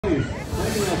So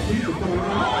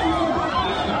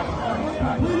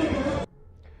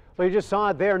you just saw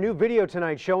it there. New video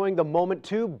tonight showing the moment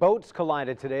two boats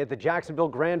collided today at the Jacksonville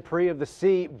Grand Prix of the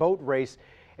Sea boat race.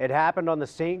 It happened on the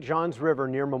St. Johns River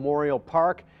near Memorial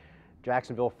Park.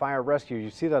 Jacksonville Fire Rescue,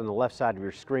 you see that on the left side of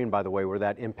your screen, by the way, where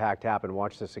that impact happened.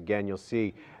 Watch this again. You'll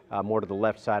see more to the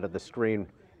left side of the screen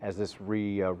as this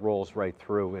rolls right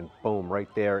through, and boom, right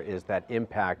there is that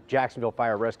impact. Jacksonville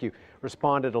Fire Rescue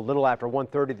responded a little after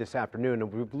 1:30 this afternoon,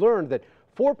 and we've learned that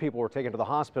 4 people were taken to the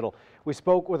hospital. We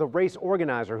spoke with a race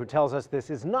organizer who tells us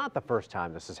this is not the first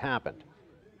time this has happened.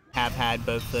 Have had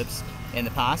boat flips in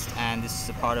the past, and this is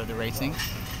a part of the racing.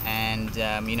 And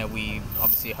we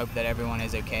obviously hope that everyone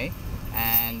is okay.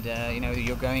 And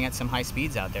you're going at some high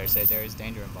speeds out there, so there is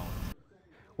danger involved.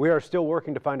 We are still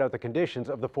working to find out the conditions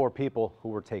of the 4 people who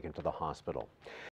were taken to the hospital.